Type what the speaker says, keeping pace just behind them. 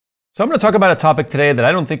So I'm going to talk about a topic today that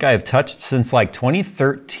I don't think I have touched since like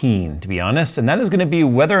 2013, to be honest, and that is going to be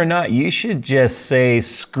whether or not you should just say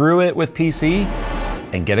screw it with PC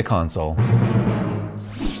and get a console.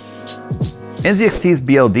 NZXT's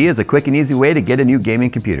BLD is a quick and easy way to get a new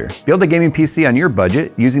gaming computer. Build a gaming PC on your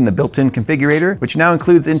budget using the built-in configurator, which now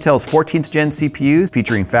includes Intel's 14th gen CPUs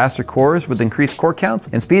featuring faster cores with increased core counts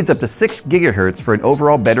and speeds up to 6 GHz for an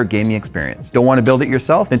overall better gaming experience. Don't want to build it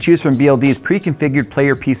yourself? Then choose from BLD's pre-configured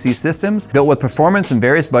player PC systems built with performance and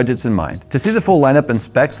various budgets in mind. To see the full lineup and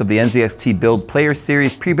specs of the NZXT Build Player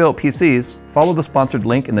Series pre-built PCs, follow the sponsored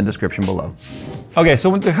link in the description below. Okay,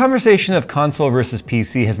 so the conversation of console versus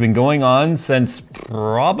PC has been going on since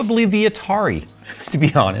probably the Atari, to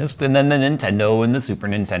be honest, and then the Nintendo and the Super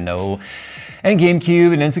Nintendo and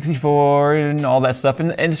GameCube and N64 and all that stuff,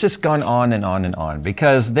 and it's just gone on and on and on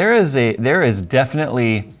because there is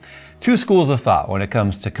definitely two schools of thought when it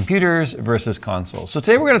comes to computers versus consoles. So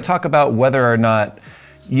today we're going to talk about whether or not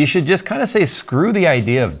you should just kind of say screw the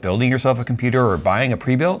idea of building yourself a computer or buying a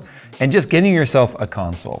pre-built and just getting yourself a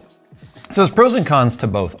console. So there's pros and cons to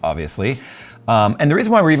both, obviously. And the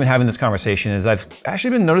reason why we're even having this conversation is I've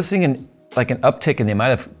actually been noticing an uptick in the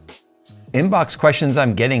amount of inbox questions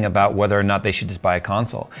I'm getting about whether or not they should just buy a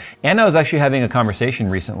console. And I was actually having a conversation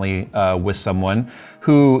recently with someone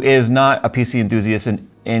who is not a PC enthusiast in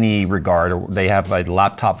any regard. They have a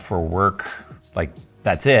laptop for work, like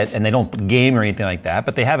that's it, and they don't game or anything like that,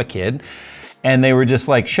 but they have a kid. And they were just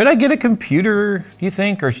like, should I get a computer, do you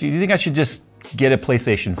think? Or do you think I should just get a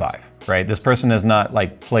PlayStation 5? Right? This person has not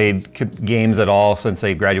played games at all since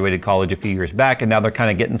they graduated college a few years back, and now they're kind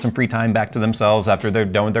of getting some free time back to themselves after they're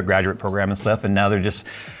done with their graduate program and stuff, and now they're just,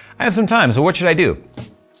 I have some time, so what should I do?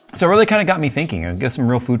 So it really kind of got me thinking and get some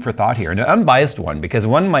real food for thought here. And an unbiased one, because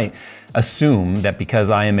one might assume that because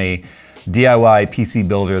I am a DIY PC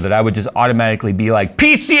builder that I would just automatically be like,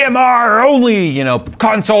 PCMR only, you know,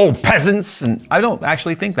 console peasants. And I don't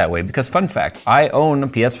actually think that way because fun fact, I own a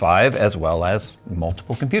PS5 as well as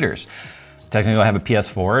multiple computers. Technically I have a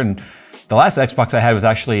PS4 and the last Xbox I had was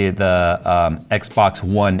actually the Xbox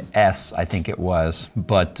One S, I think it was.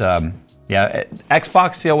 But yeah,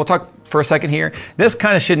 Xbox, we'll talk for a second here. This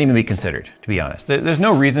kind of shouldn't even be considered, to be honest. There's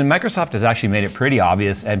no reason. Microsoft has actually made it pretty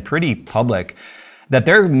obvious and pretty public that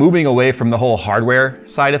they're moving away from the whole hardware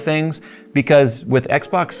side of things because with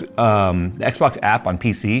Xbox, the Xbox app on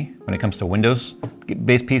PC, when it comes to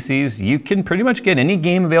Windows-based PCs, you can pretty much get any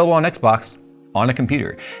game available on Xbox on a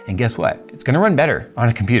computer. And guess what? It's gonna run better on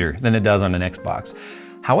a computer than it does on an Xbox.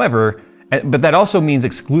 However, but that also means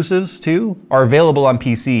exclusives too are available on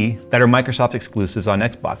PC that are Microsoft exclusives on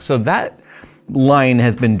Xbox. So that line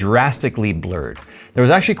has been drastically blurred. There was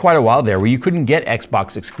actually quite a while there where you couldn't get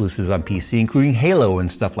Xbox exclusives on PC, including Halo and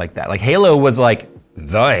stuff like that. Like Halo was like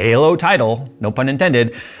the Halo title, no pun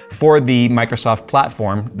intended, for the Microsoft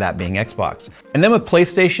platform, that being Xbox. And then with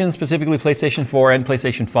PlayStation, specifically PlayStation 4 and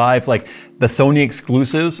PlayStation 5, like the Sony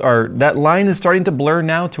exclusives that line is starting to blur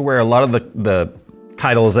now to where a lot of the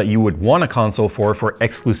titles that you would want a console for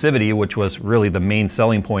exclusivity, which was really the main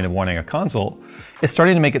selling point of wanting a console, is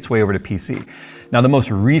starting to make its way over to PC. Now the most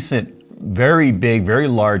recent very big, very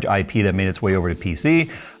large IP that made its way over to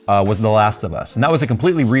PC was The Last of Us, and that was a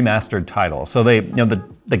completely remastered title. So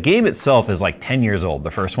the game itself is like 10 years old,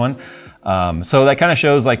 the first one. So that kind of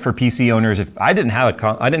shows, like, for PC owners, if I didn't have a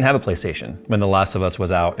PlayStation when The Last of Us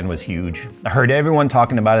was out and was huge. I heard everyone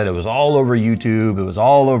talking about it. It was all over YouTube. It was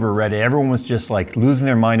all over Reddit. Everyone was just like losing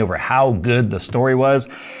their mind over how good the story was,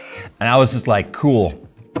 and I was just like, cool.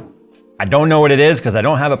 I don't know what it is because I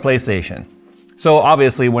don't have a PlayStation. So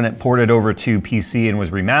obviously when it ported over to PC and was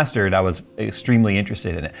remastered, I was extremely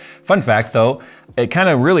interested in it. Fun fact though, it kind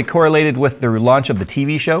of really correlated with the launch of the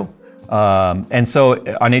TV show, and so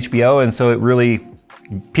on HBO, and so it really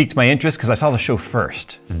piqued my interest because I saw the show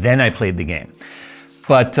first, then I played the game.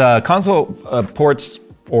 But console ports,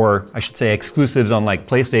 or I should say exclusives on like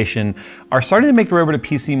PlayStation, are starting to make their way over to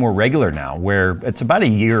PC more regular now, where it's about a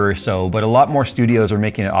year or so, but a lot more studios are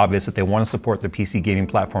making it obvious that they want to support the PC gaming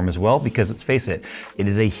platform as well, because let's face it, it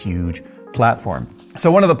is a huge platform. So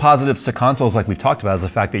one of the positives to consoles, like we've talked about, is the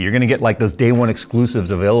fact that you're gonna get like those day one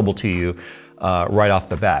exclusives available to you right off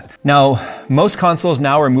the bat. Now, most consoles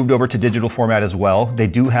now are moved over to digital format as well. They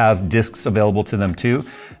do have discs available to them too.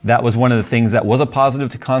 That was one of the things that was a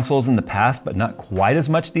positive to consoles in the past, but not quite as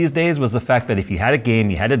much these days, was the fact that if you had a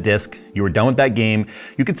game, you had a disc, you were done with that game,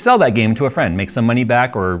 you could sell that game to a friend, make some money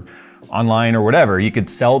back, or online or whatever. You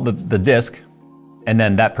could sell the disc, and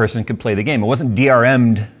then that person could play the game. It wasn't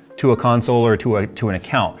DRM'd to a console or to an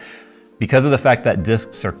account. Because of the fact that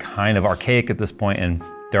discs are kind of archaic at this point, and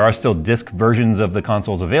there are still disc versions of the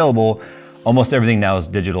consoles available, Almost everything now is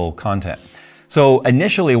digital content. So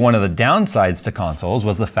initially, one of the downsides to consoles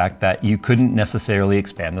was the fact that you couldn't necessarily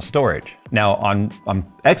expand the storage. Now on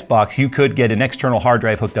Xbox, you could get an external hard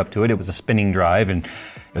drive hooked up to it. It was a spinning drive, and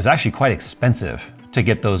it was actually quite expensive to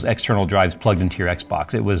get those external drives plugged into your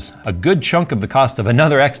Xbox. It was a good chunk of the cost of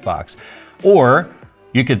another Xbox. Or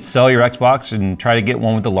you could sell your Xbox and try to get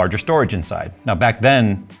one with the larger storage inside. Now back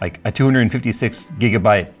then, like a 256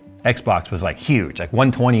 gigabyte Xbox was like huge. Like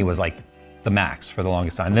 120 was like the max for the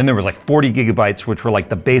longest time. Then there was like 40 gigabytes, which were like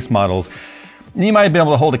the base models. And you might have been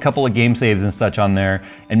able to hold a couple of game saves and such on there,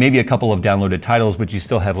 and maybe a couple of downloaded titles, but you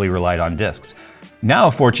still heavily relied on discs. Now,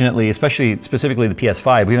 fortunately, especially specifically the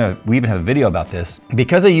PS5, we even have a video about this.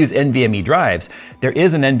 Because I use NVMe drives, there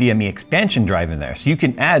is an NVMe expansion drive in there. So you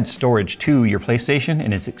can add storage to your PlayStation,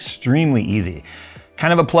 and it's extremely easy.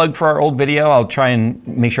 Kind of a plug for our old video. I'll try and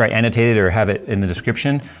make sure I annotate it or have it in the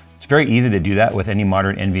description. It's very easy to do that with any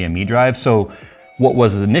modern NVMe drive. So what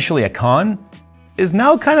was initially a con is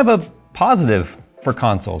now kind of a positive for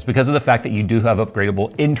consoles because of the fact that you do have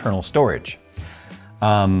upgradable internal storage.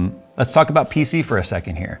 Let's talk about PC for a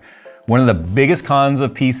second here. One of the biggest cons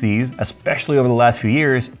of PCs, especially over the last few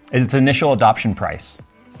years, is its initial adoption price.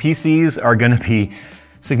 PCs are gonna be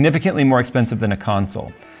significantly more expensive than a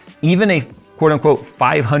console. Even a quote unquote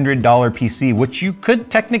 $500 PC, which you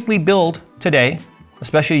could technically build today,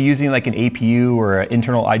 especially using like an APU or an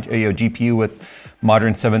internal GPU with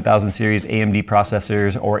modern 7000 series AMD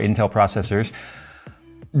processors or Intel processors.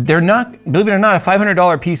 They're not, believe it or not, a $500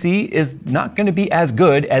 PC is not going to be as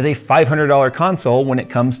good as a $500 console when it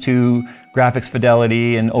comes to graphics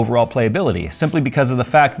fidelity and overall playability, simply because of the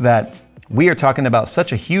fact that we are talking about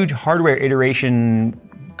such a huge hardware iteration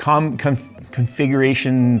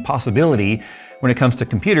configuration possibility when it comes to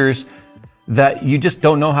computers that you just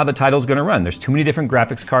don't know how the title's gonna run. There's too many different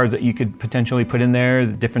graphics cards that you could potentially put in there,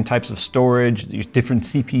 different types of storage, different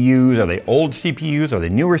CPUs. Are they old CPUs? Are they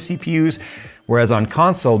newer CPUs? Whereas on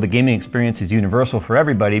console, the gaming experience is universal for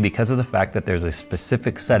everybody because of the fact that there's a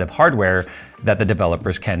specific set of hardware that the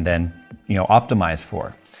developers can then, optimize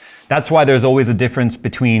for. That's why there's always a difference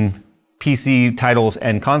between PC titles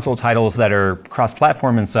and console titles that are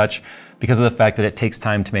cross-platform and such, because of the fact that it takes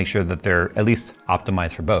time to make sure that they're at least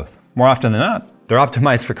optimized for both. More often than not, they're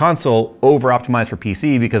optimized for console, over-optimized for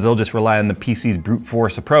PC, because they'll just rely on the PC's brute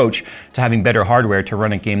force approach to having better hardware to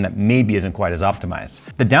run a game that maybe isn't quite as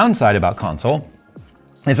optimized. The downside about console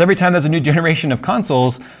is every time there's a new generation of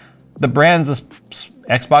consoles, the brands,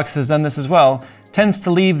 Xbox has done this as well, tends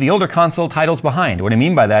to leave the older console titles behind. What I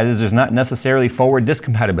mean by that is there's not necessarily forward disk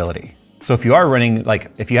compatibility. So if you are running,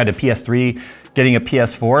 like if you had a PS3, getting a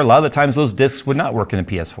PS4, a lot of the times those discs would not work in a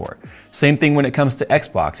PS4. Same thing when it comes to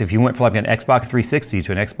Xbox. If you went from like an Xbox 360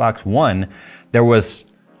 to an Xbox One, there was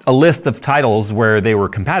a list of titles where they were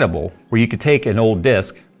compatible, where you could take an old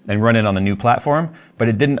disc and run it on the new platform, but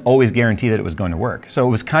it didn't always guarantee that it was going to work. So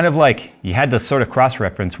it was kind of like you had to sort of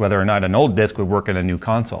cross-reference whether or not an old disc would work in a new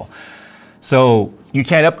console. So you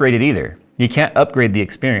can't upgrade it either. You can't upgrade the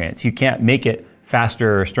experience. You can't make it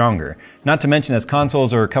faster or stronger. Not to mention, as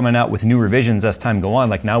consoles are coming out with new revisions as time go on,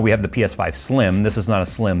 like now we have the PS5 Slim. This is not a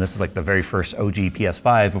Slim, this is like the very first OG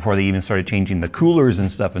PS5 before they even started changing the coolers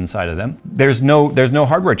and stuff inside of them. There's no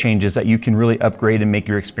hardware changes that you can really upgrade and make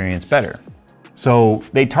your experience better. So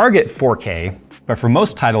they target 4K, but for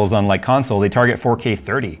most titles on like console, they target 4K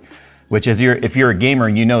 30, which is if you're a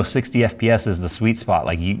gamer, 60 FPS is the sweet spot.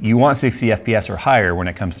 Like you want 60 FPS or higher when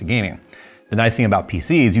it comes to gaming. The nice thing about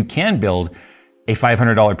PC is you can build a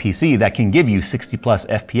 $500 PC that can give you 60 plus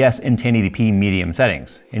FPS in 1080p medium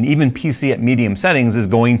settings. And even PC at medium settings is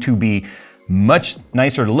going to be much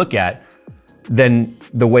nicer to look at than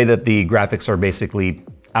the way that the graphics are basically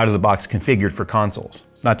out of the box configured for consoles.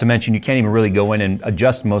 Not to mention, you can't even really go in and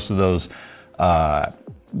adjust most of those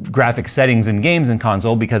graphic settings in games in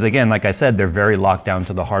console because, again, like I said, they're very locked down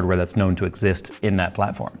to the hardware that's known to exist in that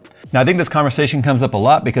platform. Now, I think this conversation comes up a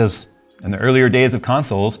lot because in the earlier days of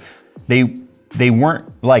consoles, they weren't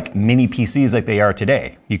like mini PCs like they are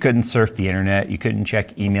today. You couldn't surf the internet, you couldn't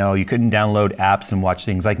check email, you couldn't download apps and watch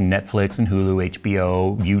things like Netflix and Hulu,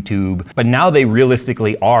 HBO, YouTube. But now they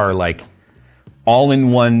realistically are like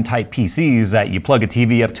all-in-one type PCs that you plug a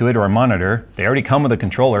TV up to it or a monitor. They already come with a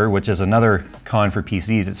controller, which is another con for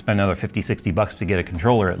PCs. It's spend another 50, 60 bucks to get a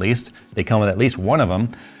controller at least. They come with at least one of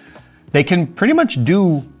them. They can pretty much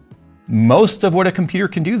do most of what a computer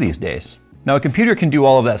can do these days. Now, a computer can do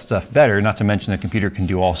all of that stuff better, not to mention a computer can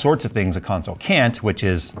do all sorts of things a console can't, which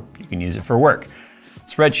is you can use it for work.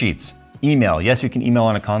 Spreadsheets, email. Yes, you can email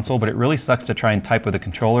on a console, but it really sucks to try and type with a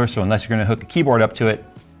controller, so unless you're gonna hook a keyboard up to it,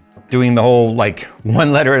 doing the whole like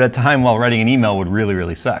one letter at a time while writing an email would really,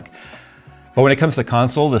 really suck. But when it comes to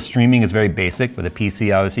console, the streaming is very basic. With a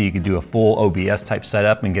PC, obviously, you could do a full OBS type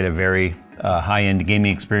setup and get a very high-end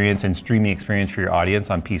gaming experience and streaming experience for your audience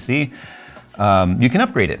on PC. You can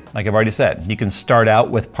upgrade it, like I've already said. You can start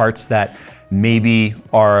out with parts that maybe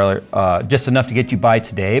are just enough to get you by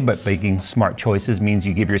today, but making smart choices means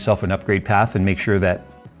you give yourself an upgrade path and make sure that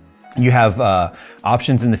you have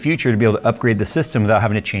options in the future to be able to upgrade the system without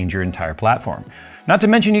having to change your entire platform. Not to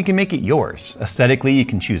mention you can make it yours. Aesthetically, you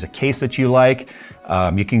can choose a case that you like.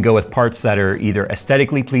 You can go with parts that are either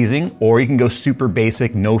aesthetically pleasing, or you can go super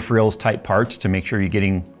basic, no frills type parts to make sure you're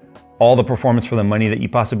getting all the performance for the money that you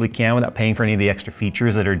possibly can without paying for any of the extra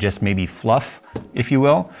features that are just maybe fluff, if you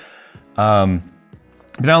will. But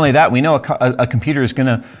not only that, we know a computer is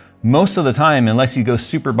gonna, most of the time, unless you go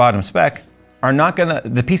super bottom spec,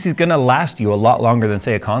 the PC is gonna last you a lot longer than,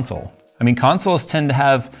 say, a console. I mean, consoles tend to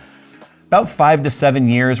have about 5 to 7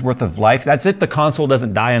 years worth of life. That's if the console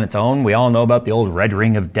doesn't die on its own. We all know about the old red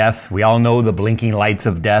ring of death. We all know the blinking lights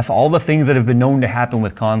of death, all the things that have been known to happen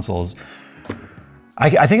with consoles.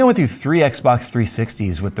 I think I went through 3 Xbox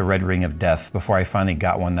 360s with the red ring of death before I finally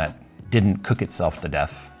got one that didn't cook itself to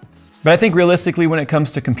death. But I think realistically, when it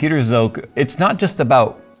comes to computers though, it's not just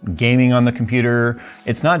about gaming on the computer.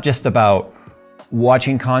 It's not just about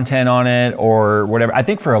watching content on it or whatever. I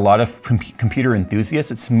think for a lot of computer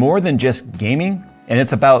enthusiasts, it's more than just gaming, and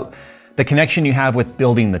it's about the connection you have with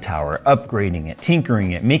building the tower, upgrading it,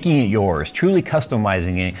 tinkering it, making it yours, truly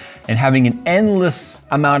customizing it, and having an endless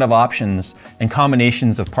amount of options and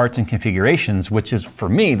combinations of parts and configurations, which is, for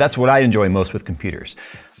me, that's what I enjoy most with computers.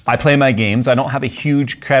 I play my games. I don't have a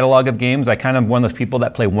huge catalog of games. I kind of one of those people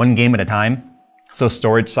that play one game at a time. So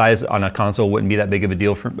storage size on a console wouldn't be that big of a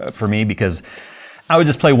deal for me, because I would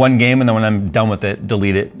just play one game and then when I'm done with it,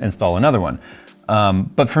 delete it, install another one.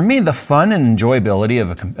 But for me, the fun and enjoyability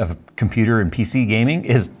of a computer and PC gaming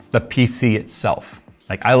is the PC itself.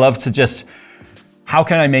 Like, I love to just, how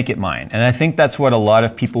can I make it mine? And I think that's what a lot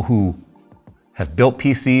of people who have built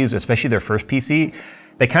PCs, especially their first PC,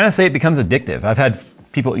 they kind of say it becomes addictive. I've had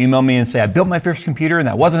people email me and say, I built my first computer and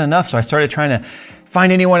that wasn't enough, so I started trying to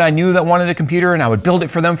find anyone I knew that wanted a computer and I would build it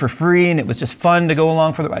for them for free, and it was just fun to go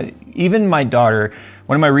along for the. Even my daughter,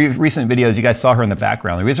 one of my recent videos, you guys saw her in the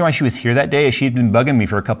background. The reason why she was here that day is she'd been bugging me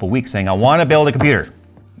for a couple weeks saying, I want to build a computer.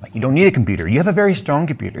 Like, you don't need a computer. You have a very strong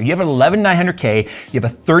computer. You have an 11900K, you have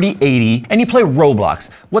a 3080, and you play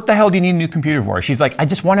Roblox. What the hell do you need a new computer for? She's like, I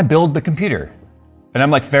just want to build the computer. And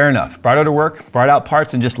I'm like, fair enough. Brought her to work, brought out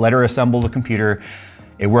parts, and just let her assemble the computer.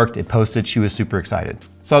 It worked, it posted, she was super excited.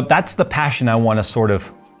 So that's the passion I want to sort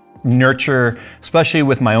of nurture, especially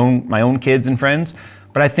with my own kids and friends.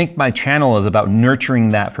 But I think my channel is about nurturing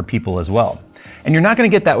that for people as well. And you're not going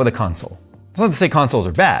to get that with a console. It's not to say consoles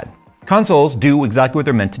are bad. Consoles do exactly what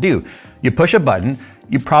they're meant to do. You push a button,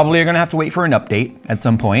 you probably are going to have to wait for an update at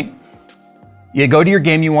some point. You go to your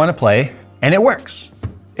game you want to play, and it works.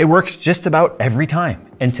 It works just about every time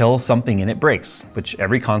until something in it breaks, which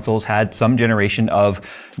every console's had some generation of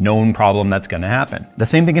known problem that's going to happen. The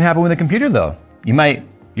same thing can happen with a computer though.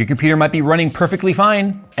 Your computer might be running perfectly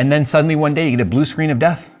fine, and then suddenly one day you get a blue screen of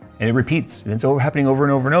death, and it repeats, and it's happening over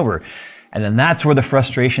and over and over. And then that's where the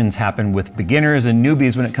frustrations happen with beginners and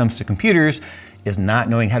newbies when it comes to computers, is not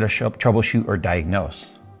knowing how to troubleshoot or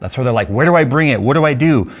diagnose. That's where they're like, where do I bring it? What do I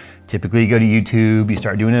do? Typically you go to YouTube, you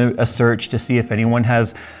start doing a search to see if anyone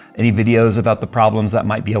has any videos about the problems that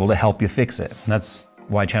might be able to help you fix it. And that's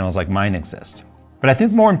why channels like mine exist. But I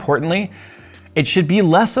think more importantly, it should be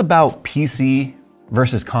less about PC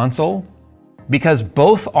versus console, because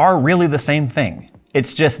both are really the same thing.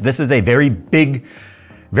 It's just, this is a very big,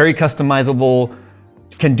 very customizable,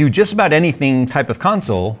 can do just about anything type of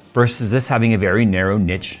console, versus this having a very narrow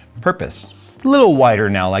niche purpose. It's a little wider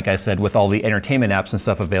now, like I said, with all the entertainment apps and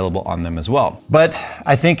stuff available on them as well. But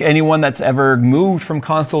I think anyone that's ever moved from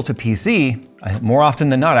console to PC, more often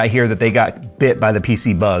than not, I hear that they got bit by the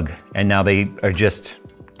PC bug, and now they are just,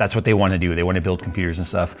 that's what they want to do. They want to build computers and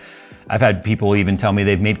stuff. I've had people even tell me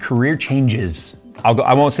they've made career changes.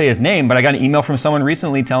 I won't say his name, but I got an email from someone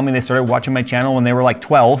recently telling me they started watching my channel when they were like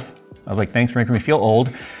 12. I was like, thanks for making me feel old.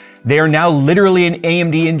 They are now literally an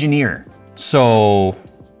AMD engineer. So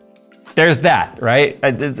there's that, right?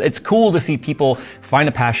 It's cool to see people find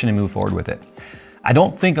a passion and move forward with it. I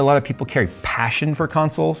don't think a lot of people carry passion for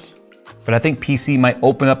consoles, but I think PC might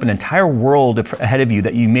open up an entire world ahead of you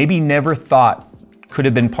that you maybe never thought could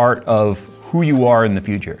have been part of who you are in the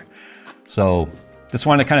future. So just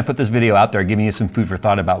wanted to kind of put this video out there, giving you some food for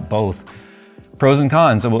thought about both. Pros and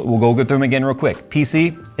cons, so we'll go through them again real quick.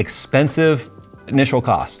 PC, expensive initial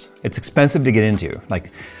cost. It's expensive to get into.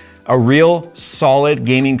 Like a real solid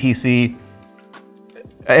gaming PC,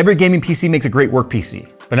 Every gaming PC makes a great work PC,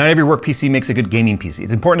 but not every work PC makes a good gaming PC.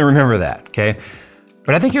 It's important to remember that, okay?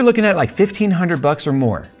 But I think you're looking at like 1,500 bucks or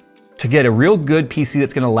more to get a real good PC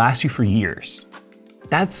that's gonna last you for years.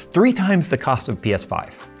 That's 3 times the cost of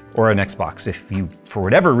PS5 or an Xbox if you, for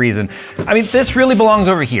whatever reason. I mean, this really belongs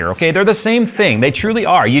over here, okay? They're the same thing, they truly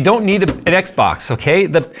are. You don't need an Xbox, okay?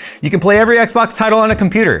 You can play every Xbox title on a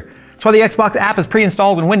computer. That's why the Xbox app is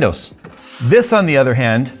pre-installed in Windows. This, on the other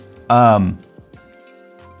hand,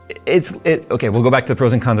 okay, we'll go back to the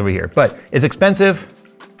pros and cons over here, but it's expensive.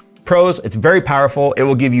 Pros, it's very powerful. It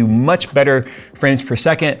will give you much better frames per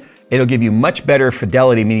second. It'll give you much better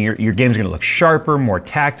fidelity, meaning your game's gonna look sharper, more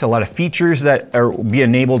tactile, a lot of features that are be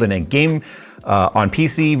enabled in a game on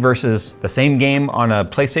PC versus the same game on a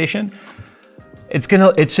PlayStation. It's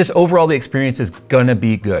just overall the experience is gonna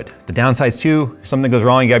be good. The downsides too, if something goes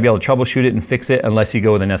wrong, you gotta be able to troubleshoot it and fix it unless you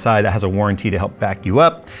go with an SI that has a warranty to help back you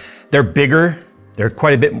up. They're bigger, they're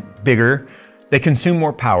quite a bit bigger. They consume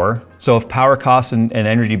more power. So if power costs and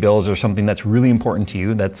energy bills are something that's really important to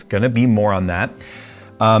you, that's gonna be more on that.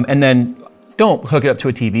 And then don't hook it up to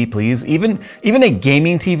a TV, please. Even a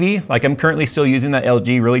gaming TV, like I'm currently still using that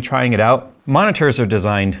LG, really trying it out. Monitors are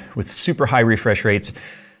designed with super high refresh rates,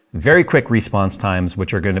 very quick response times,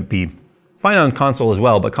 which are gonna be fine on console as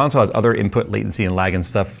well, but console has other input latency and lag and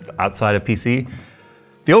stuff outside of PC.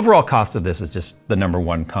 The overall cost of this is just the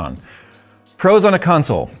 #1 con. Pros on a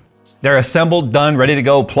console. They're assembled, done, ready to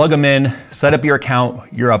go, plug them in, set up your account,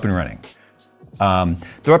 you're up and running.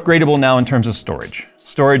 They're upgradable now in terms of storage.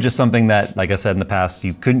 Storage is something that, like I said in the past,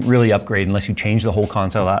 you couldn't really upgrade unless you change the whole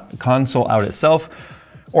console out itself,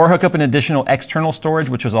 or hook up an additional external storage,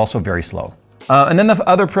 which is also very slow. And then the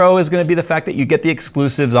other pro is gonna be the fact that you get the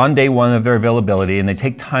exclusives on day one of their availability, and they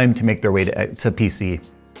take time to make their way to PC.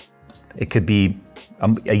 It could be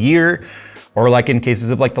a year, or like in cases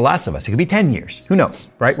of like The Last of Us, it could be 10 years, who knows,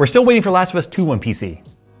 right? We're still waiting for Last of Us 2 on PC,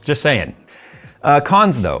 just saying.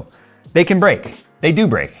 Cons though, they can break, they do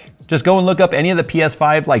break. Just go and look up any of the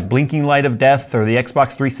PS5 like blinking light of death or the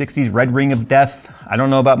Xbox 360's red ring of death. I don't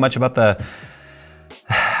know much about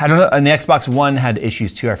I don't know, and the Xbox One had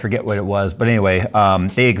issues too, I forget what it was, but anyway,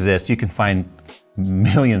 they exist. You can find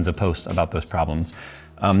millions of posts about those problems.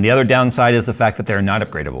 The other downside is the fact that they're not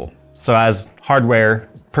upgradable. So as hardware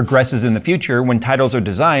progresses in the future, when titles are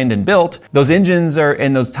designed and built, those engines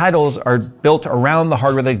and those titles are built around the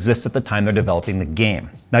hardware that exists at the time they're developing the game.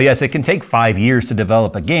 Now, yes, it can take 5 years to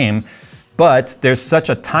develop a game, but there's such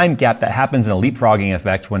a time gap that happens in a leapfrogging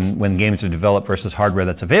effect when games are developed versus hardware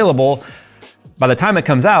that's available. By the time it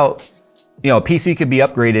comes out, a PC could be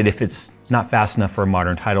upgraded if it's not fast enough for a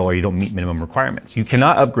modern title or you don't meet minimum requirements. You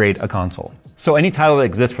cannot upgrade a console. So any title that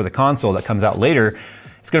exists for the console that comes out later,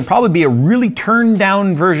 it's gonna probably be a really turned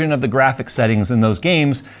down version of the graphics settings in those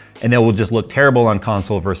games, and they will just look terrible on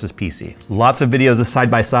console versus PC. Lots of videos of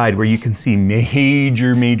side by side where you can see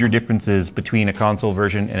major differences between a console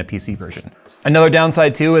version and a PC version. Another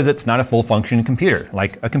downside too is it's not a full function computer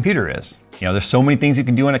like a computer is. There's so many things you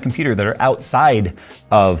can do on a computer that are outside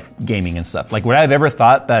of gaming and stuff. Like, would I have ever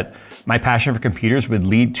thought that my passion for computers would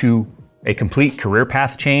lead to a complete career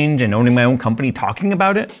path change and owning my own company talking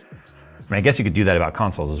about it? I guess you could do that about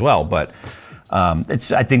consoles as well, but I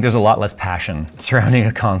think there's a lot less passion surrounding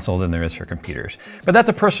a console than there is for computers. But that's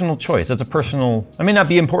a personal choice. That's it may not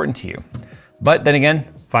be important to you. But then again,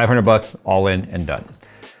 500 bucks, all in and done.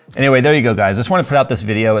 Anyway, there you go, guys. I just want to put out this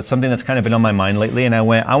video. It's something that's kind of been on my mind lately, and I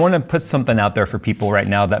want to put something out there for people right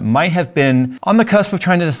now that might have been on the cusp of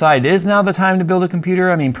trying to decide, is now the time to build a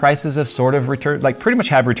computer? I mean, prices have sort of returned, like pretty much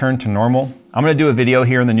have returned to normal. I'm going to do a video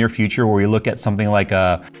here in the near future where we look at something like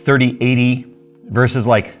a 3080 versus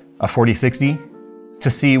like a 4060 to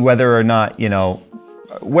see whether or not,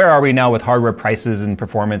 where are we now with hardware prices and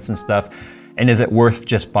performance and stuff? And is it worth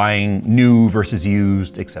just buying new versus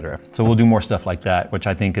used, etc. So we'll do more stuff like that, which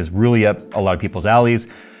I think is really up a lot of people's alleys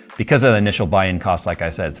because of the initial buy-in cost. Like I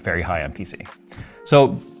said, it's very high on PC.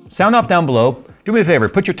 So sound off down below. Do me a favor,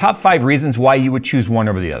 put your top 5 reasons why you would choose one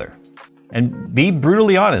over the other. And be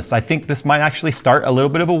brutally honest. I think this might actually start a little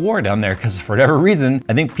bit of a war down there because for whatever reason,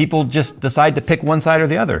 I think people just decide to pick one side or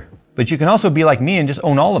the other. But you can also be like me and just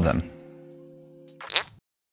own all of them.